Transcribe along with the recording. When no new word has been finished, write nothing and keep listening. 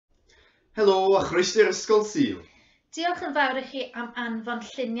Helo a chroeso i'r ysgol Sul. Diolch yn fawr i chi am anfon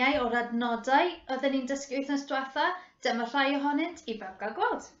lluniau o'r adnodau oedden ni'n dysgu wythnos diwetha. Dyma rhai ohonynt i bawb gael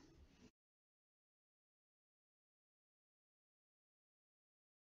gweld.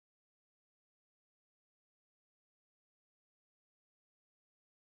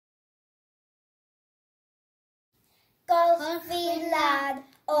 Golch fi lan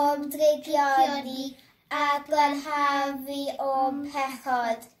o'm dreigioni a glanhafu o'm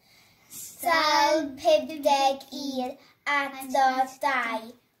pechod. Salm 51 adnod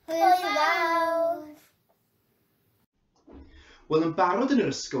 2. Hwyl fawr! Wel, yn barod yn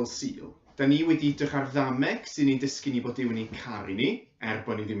yr ysgol Sul, da ni wedi edrych ar Dameg sy'n ni'n dysgu ni bod Duw yn ein caru ni,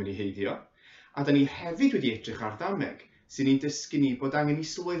 bod ni ddim yn ei heiddio. A da ni hefyd wedi edrych ar Dameg sy'n ni'n dysgu ni bod angen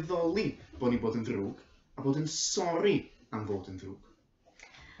i sylweddoli bod ni'n bod yn ddrwg a bod yn sori am fod yn ddrwg.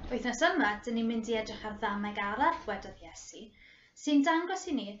 Wythnos yma, dyn ni'n mynd i edrych ar Dameg arall wedodd Iesu, sy'n dangos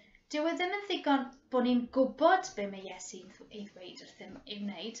i ni dyw e ddim yn ddigon bod ni'n gwybod be mae Iesu'n ei ddweud wrthyn i'w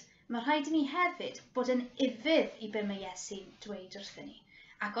wneud, mae rhaid i ni hefyd bod yn ifydd i be mae Iesu'n dweud wrthyn ni.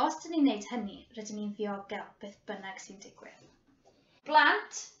 Ac os dyn ni'n gwneud hynny, rydyn ni'n ddiogel beth bynnag sy'n digwydd.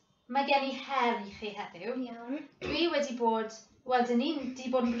 Blant, mae gen i her i chi heddiw. Iawn. Dwi wedi bod, wel, dyn ni'n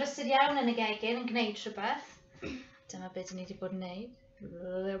bod yn brysur iawn yn y gegin yn gwneud rhywbeth. Dyma beth dyn ni wedi bod yn gwneud.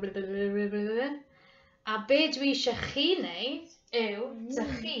 A be dwi eisiau chi wneud yw,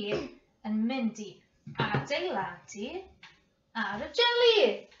 dych chi yn mynd i adeiladu ar y jeli.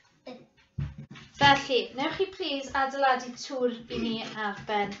 Felly, newch chi plis adeiladu tŵr i ni ar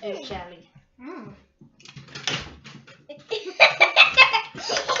ben y jeli.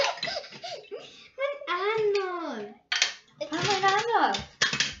 Mae'n anodd. Mae'n anodd.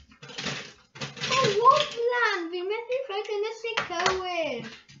 O, woblan, fi'n methu rhoi yn y lle cywir.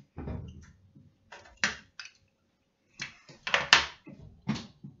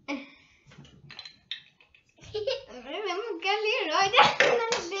 Fi'n gallu rhoi yn y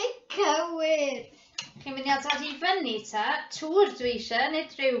lle cywir. Chi'n mynd i adeiladu i fyny ta, tŵr dwi eisiau, nid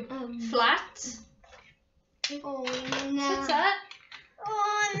rhyw fflat. O, na. So ta? O,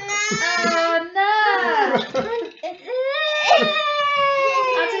 na. O, na!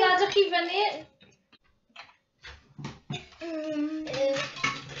 Adeiladwch chi fyny.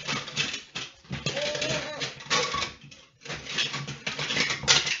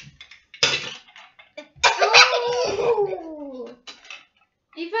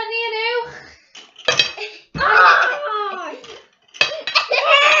 I fyny yn uwch.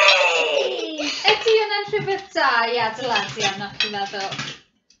 Ydy hwnna'n rhywbeth da i adeiladu arnoch chi'n meddwl?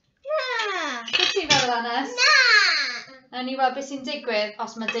 Na. Beth ti'n feddwl, Anes? Na. Nawn ni weld beth sy'n digwydd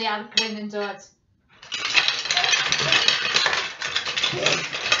os mae daeargryn yn dod.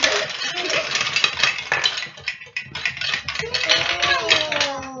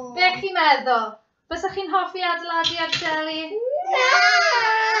 Be chi'n meddwl? Bysach chi'n hoffi adeiladu ar jeli? Na.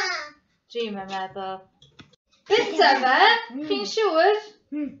 Dwi'n meddwl. Beth yma? Chi'n siŵr?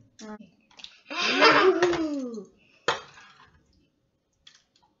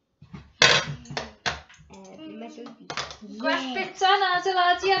 Gwell bita na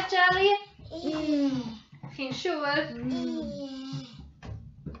adeiladu ar jeli? Chi'n siŵr?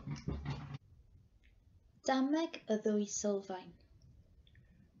 Dameg y Ddwy Sylfaen.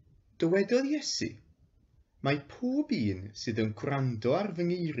 Dywedodd Iesu, mae pob un sydd yn gwrando ar fy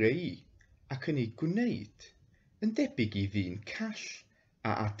ngeiriau i ac yn ei gwneud yn debyg i ddyn call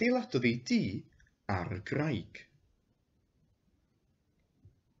a adeiladodd ei dŷ ar y graig.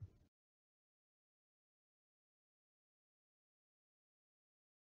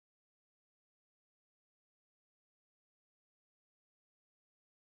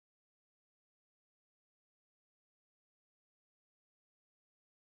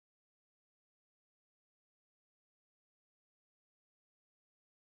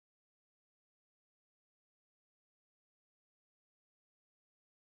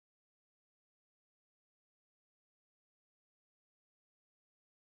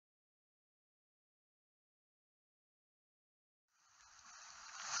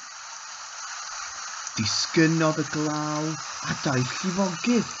 Disgynnodd y glaw a daeth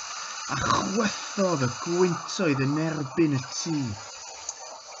llifogydd a chwythodd y gwyntoedd yn erbyn y tŷ.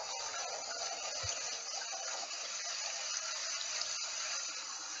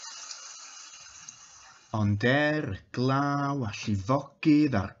 Ond y glaw a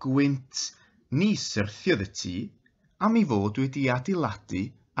llifogydd a'r gwynt, ni syrthiodd y tŷ am ei fod wedi adeiladu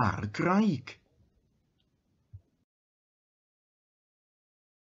ar graig.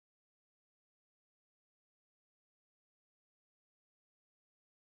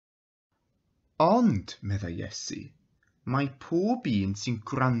 Ond, meddai Iesu, Mae pob un sy'n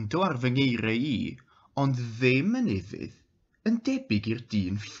gwrando ar fy ngeiriau I, ond ddim yn ifydd, yn debyg i'r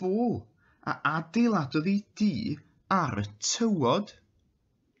dyn ffô, a adeiladodd ei dŷ ar y tywod.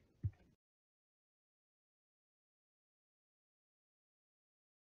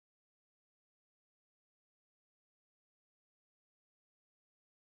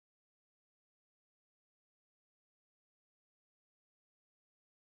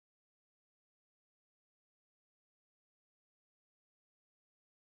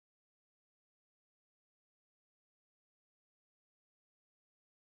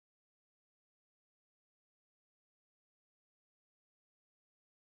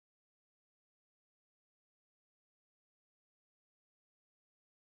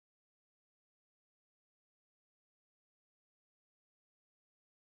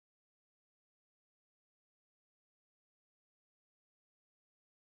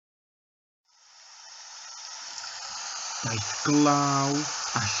 Daeth glaw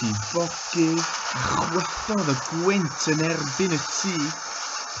a llifogydd a chwythodd y gwynt yn erbyn y tŷ.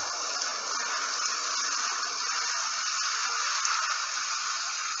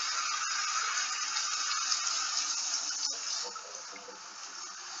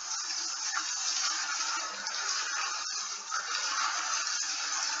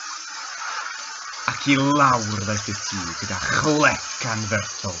 Ac I lawr ddaeth y tŷ gyda chlec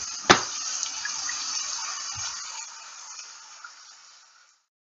anferthol.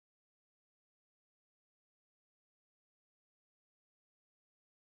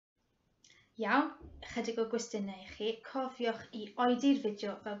 Iawn, chydig o gwestiynau I chi. Cofiwch I oedi'r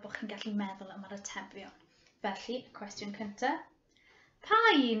fideo fel bod chi'n gallu meddwl am yr atebion. Felly, y cwestiwn cyntaf. Pa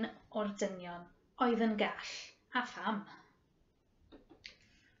un o'r dynion oedd yn gall a pham?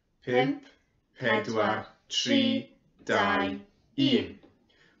 5, 4, 3, 2, 1.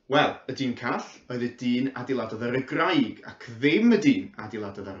 Wel, y dyn call oedd y dyn adeiladodd ar y Graig ac ddim y dyn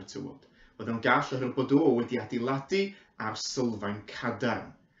adeiladodd ar y tywod. Oedd o'n gall oherwydd bod o wedi adeiladu ar sylfaen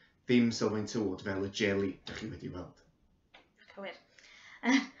cadarn. Ddim sylfaen tywod fel y jeli ydych chi wedi weld. Cywir.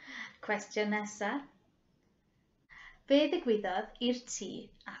 Cwestiwn nesaf. Be ddigwyddodd i'r tŷ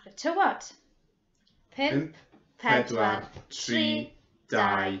ar y tywod? 5, 4, 3,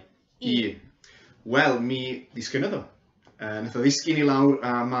 2, 1. Wel, mi ddisgynnodd o. Nath o ddisgyn I lawr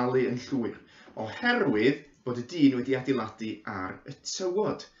a malu yn llwyr. Oherwydd bod y dyn wedi adeiladu ar y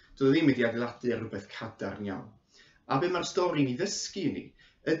tywod. Doedd o ddim wedi adeiladu ar rhywbeth cadarn iawn. A be mae'r stori ni ddysgu ni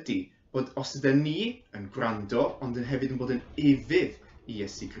ydy bod os ydym ni yn gwrando ond yn hefyd yn bod yn ifydd I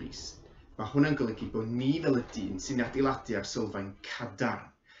Iesu Grist, mae hwnna'n golygu bod ni fel y dyn sy'n adeiladu ar sylfaen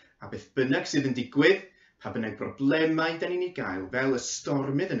cadarn. A beth bynnag sydd yn digwydd, pa bynnag broblemau da ni'n ei gael fel y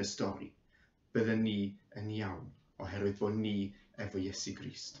stormydd yn y stori, bydden ni yn iawn oherwydd bod ni efo Iesu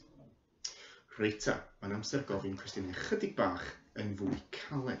Grist. Reita, mae'n amser gofyn cwestiynau chydig bach yn fwy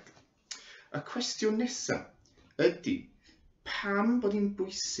caled. Y cwestiwn nesaf ydy, pam bod hi'n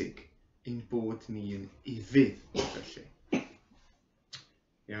bwysig ein bod ni yn ifydd felly?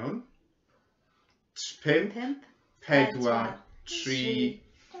 Iawn? 5, 4, 3,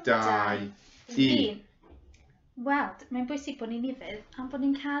 2, 1. Wel, mae'n bwysig bod ni'n ifydd am bod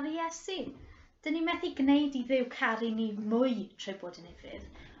ni'n caru Iesu. Dyn ni methu gwneud I Dduw caru ni mwy trwy bod yn ifydd,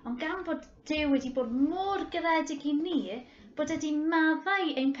 ond gan bod Duw wedi bod mor garedig I ni, bod wedi maddau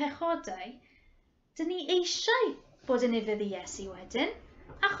ein pechodau, dyn ni eisiau bod yn ifydd I Iesu wedyn,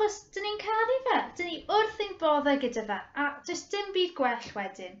 achos dyn ni'n caru fe, dyn ni wrth ein boddau gyda fe, a does dim byd gwell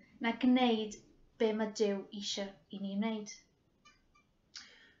wedyn na gwneud be mae Duw eisiau I ni wneud.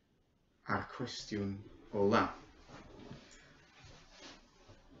 A'r cwestiwn ola.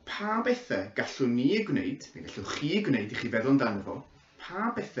 Pa bethau gallwn ni gwneud, neu gallwch chi gwneud I chi feddwl amdano fo,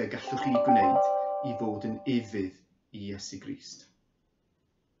 pa bethau gallwch chi gwneud I fod yn ifydd I Iesu Grist?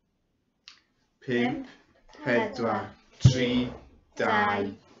 5, 4, 3,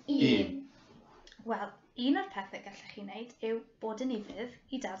 2, 1. Wel, un o'r pethau gallwch chi wneud yw bod yn ifydd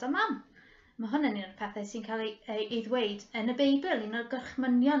I dad a mam. Mae hwnna'n un o'r pethau sy'n cael ei ddweud yn y Beibl. Un o'r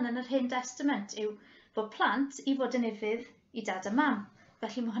gorchmynion yn yr Hen Testament yw bod plant I fod yn ifydd I dad a mam.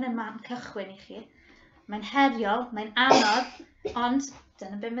 Felly mae hwnna'n man cychwyn I chi. Mae'n heriol, mae'n anodd, ond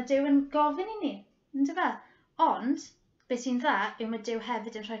dyna be mae Duw yn gofyn I ni. Ynddo fe? Ond, beth sy'n dda yw mae Duw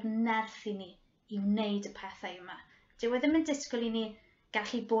hefyd yn rhoi nerth I ni I wneud y pethau yma. Dyw e ddim yn disgwyl I ni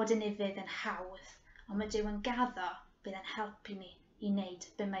gallu bod yn ifydd yn hawdd, ond mae Duw yn gaddo bydd yn helpu ni I wneud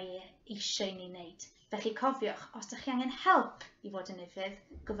be mae eisiau ni wneud. Felly cofiwch, os ydych chi angen help I fod yn ifydd,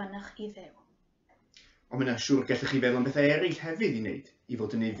 gofynnwch I Dduw. Ond mae'n siŵr gallwch chi feddwl am bethau eraill hefyd I wneud I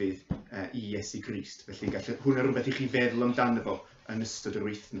fod yn ifydd I Iesu Grist. Felly hwnna rhywbeth I chi feddwl amdano fo yn ystod yr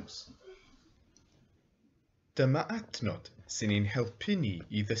wythnos. Dyma adnod sy'n ein helpu ni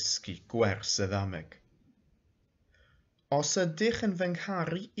i ddysgu gwers y ddameg. Os ydych yn fy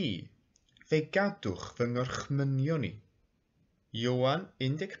ngharu i, fe gadwch fy ngorchmynion i. Ioan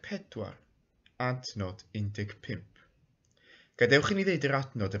 14, adnod 15. Gadewch i ni ddeud yr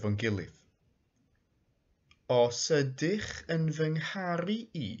adnod efo'n gilydd. Os ydych yn fy ngharu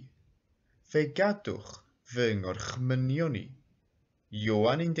i, fe gadwch fy ngorchmynion i.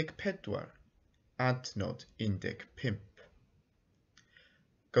 Ioan 14, adnod 15.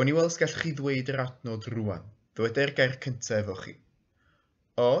 Gawn ni weld os gallwch chi ddweud yr adnod rwan. Ddwedai'r gair cyntaf efo chi.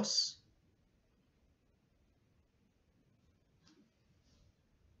 Os.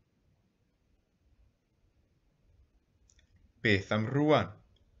 Beth am rwan?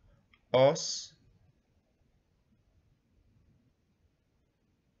 Os.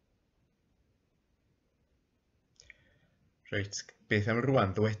 Reit, beth am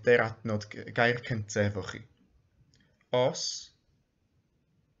rwan? Ddwedai'r adnod gair cyntaf efo chi. Os.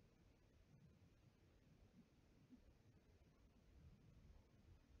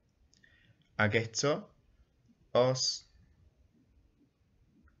 Ag eto, os.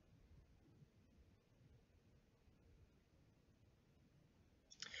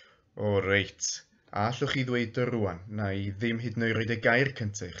 O reit, a allwch chi ddweud o rwan, na i ddim hyd yn oed roed y gair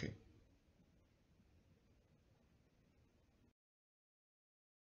cyntaf i chi.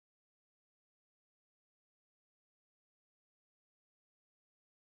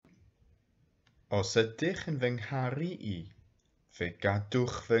 Os ydych yn fy ngharu i, fe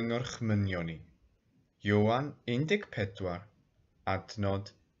gadwch fy ngorchmynion i. Ioan 14,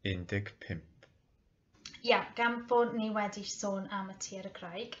 adnod 15. Ia, gan bod ni wedi sôn am y tŷ ar y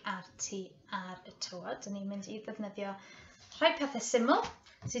Graig a'r tŷ ar y Tywod, dyn ni'n mynd i ddefnyddio rhai pethau syml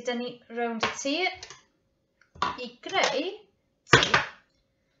sydd dyn ni rownd y tŷ i greu tŷ.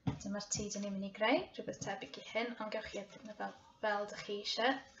 Dyma'r tŷ dyn ni'n mynd i greu, rhywbeth tebyg i hyn, ond gewch chi edrych fel ydych chi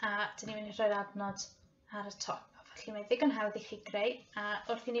eisiau, a dyn ni'n mynd i rhoi'r adnod ar y top. Felly mae ddigon hawdd i chi greu, a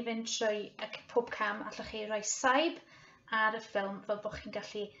wrth i ni fynd trwy pob cam, allwch chi rhoi saib ar y ffilm fel bod chi'n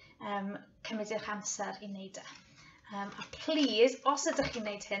gallu cymryd eich amser i wneud e. A please, os ydych chi'n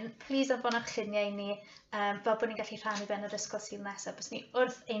wneud hyn, please anfonwch lluniau ni fel bod ni'n gallu rhannu ben yr ysgol Sul nesaf, bys ni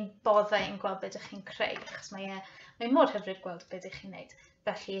wrth ein boddau yn gweld beth ydych chi'n creu, achos mae mor hyfryd gweld beth ydych chi'n wneud.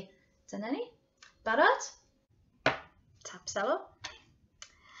 Felly, dyna ni. Barod? Tap selo.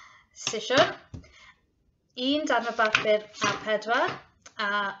 Sisiwn. Un darn o bapur A4 a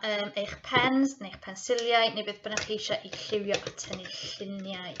eich pens neu eich pensiliau neu beth bynnag chi eisiau i lliwio a tynnu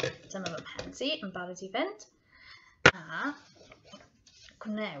lluniau. Dyma fy mhens i yn barod i fynd. A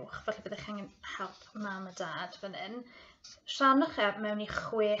gwnewch, falle byddwch angen help mam a dad fan hyn. Rhannwch e mewn i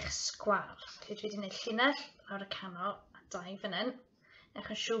 6 sgwar. Felly dwi wedi gwneud llinell ar y canol a 2 fan hyn. Ech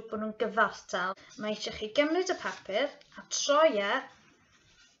yn siŵr bod nhw'n gyfartal. Mae eisiau chi gymryd y papur a troi e,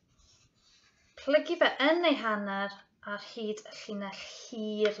 plygu fe yn ei hanner ar hyd y llinell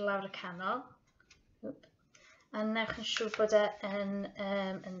hir lawr y canol. A newch yn siŵr bod e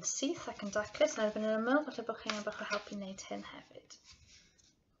yn syth ac yn daclus ar erbyn yr ymyl, falle bod chi'n bach o help i wneud hyn hefyd.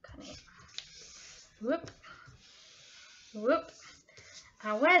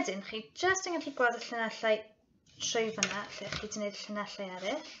 A wedyn, chi jyst yn gallu gweld y llinellau trwy fyna, lle chi wedi gwneud llinellau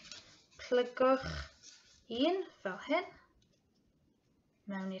eraill. Plygwch un fel hyn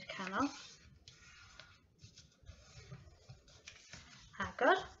mewn i'r canol.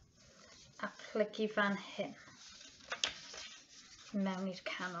 Agor a plygu fan hyn mewn i'r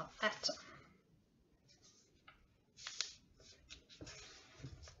canol eto.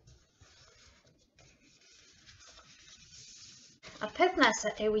 A'r peth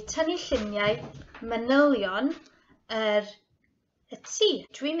nesaf yw i tynnu lluniau manylion y tŷ.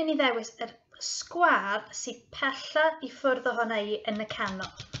 Dwi'n mynd i ddewis yr sgwar sy'n pellach i ffwrdd ohono i yn y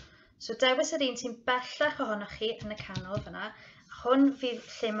canol. So dewis yr un sy'n bellach ohonoch chi yn y canol fyna. Hwn fydd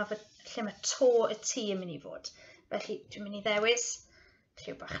lle mae to y tŷ yn mynd i fod. Felly dwi'n mynd i ddewis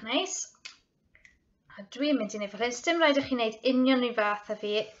lliw bach neis. A dwi'n mynd i wneud fel hyn. Dim rhaid i chi wneud union i fath a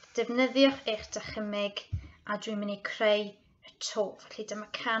fi. Defnyddiwch eich dychymyg a dwi'n mynd i creu y to. Felly dyma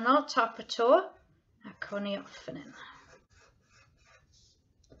canol top y to a cawn ni off fan hyn.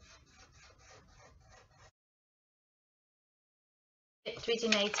 Dwi wedi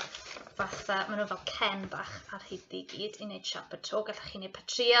gwneud fatha, maen nhw fel cen bach ar hyd i gyd i wneud siap y to. Gallwch chi wneud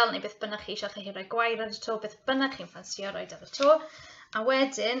patrial neu beth bynnag chi eisiau chi rhoi gwair ar y to, beth bynnag chi'n ffansio roed ar y to. A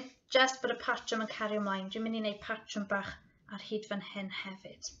wedyn, just bod y patrwm yn cario ymlaen, dwi'n mynd i wneud patrwm bach ar hyd fan hyn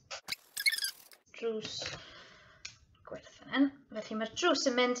hefyd. Drws gwyrdd fan hyn. Felly mae'r drws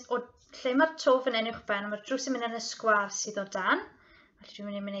yn mynd o lle mae'r to fan hyn uwch ben, mae'r drws yn mynd yn y sgwar sydd o dan. Felly dwi'n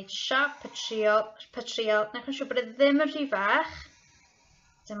mynd i wneud siap patriol. Nag yn siŵr bod e ddim yn rhy fach.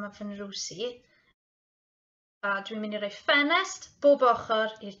 Dyma fy nrws i. A dwi'n mynd i roi ffenest bob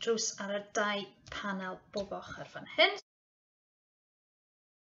ochr i'r drws ar y 2 panel bob ochr fan hyn.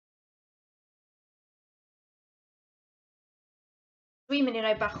 Dwi'n mynd i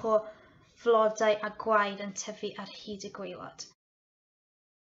roi bach o flodau a gwaed yn tyfu ar hyd y gwaelod.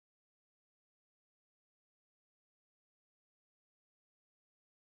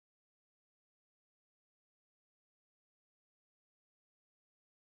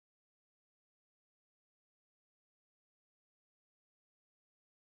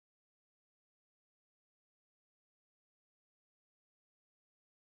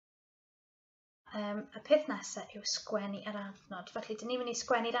 Y peth nesaf yw sgwennu yr adnod. Felly, dyn ni'n mynd i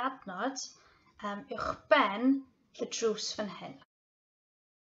sgwennu'r adnod uwchben y drws fan hyn.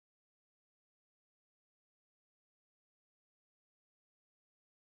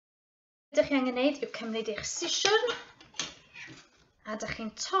 Be ydych chi angen gwneud yw cymryd eich sisiwn a ydych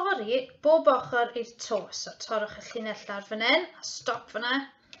chi'n torri bob ochr i'r to. So, torrwch y llinell lawr fan hyn a stop fan'na.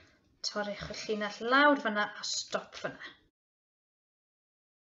 Torrwch y llinell lawr fan'na a stop fan'na.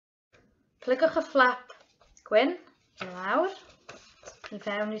 Plygwch y fflap gwyn i lawr, i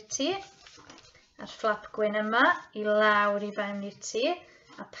fewn i'r tŷ, a'r fflap gwyn yma i lawr i fewn i'r tŷ,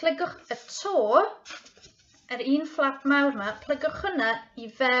 a plygwch y to, yr un fflap mawr yma, plygwch hwnna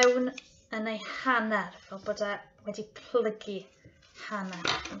i fewn yn ei hanner, fel bod e wedi plygu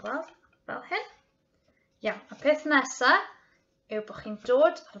hanner. Yn gweld? Fel hyn. Iawn, y peth nesaf yw bod chi'n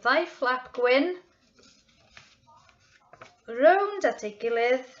dod ar 2 fflap gwyn rownd at ei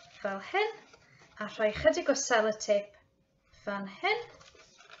gilydd fel hyn, a rhoi chydig o selotip fan hyn,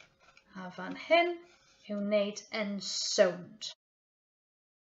 a fan hyn yw wneud yn sownd.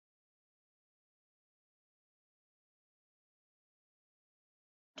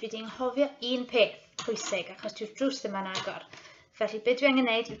 Dwi wedi anghofio un peth pwysig, achos dyw'r drws ddim yn agor. Felly, beth dwi angen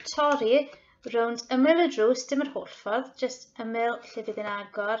gwneud yw torri rownd ymyl y drws, dim yr holl ffordd, jyst ymyl lle bydd yn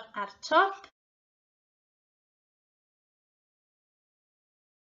agor ar top.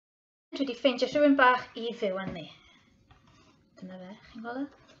 Dwi wedi ffeindio rhywun bach i fyw yn ni. Dyna fe, chi'n gweld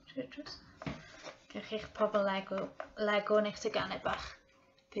e? Trwy'r drws. Gewch chi'ch pobl Lego neu'ch teganau bach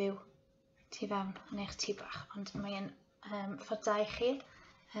fyw tu fewn yn eich tŷ bach. Ond mae'n ffordd da i chi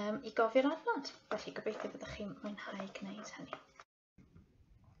i gofio'r adnod. Felly gobeithio byddwch chi'n mwynhau gwneud hynny.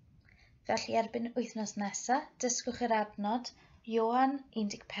 Felly erbyn wythnos nesaf, dysgwch yr adnod Ioan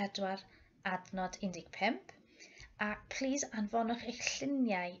 14, adnod 15. A plis anfonwch eich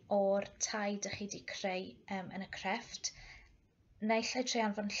lluniau o'r tai dych chi wedi creu yn y crefft. Neu lle trwy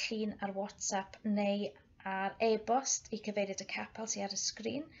anfon llun ar WhatsApp neu ar e-bost i cyfeiriad y capel sydd ar y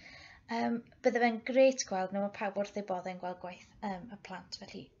sgrin. Bydde fe'n grêt gweld nhw, mae pawb wrth eu boddau'n gweld gwaith y plant,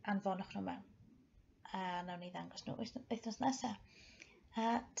 felly anfonwch nhw mewn. A nawn ni ddangos nhw wythnos nesaf.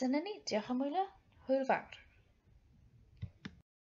 Dyna ni, diolch am wylio, hwyl fawr.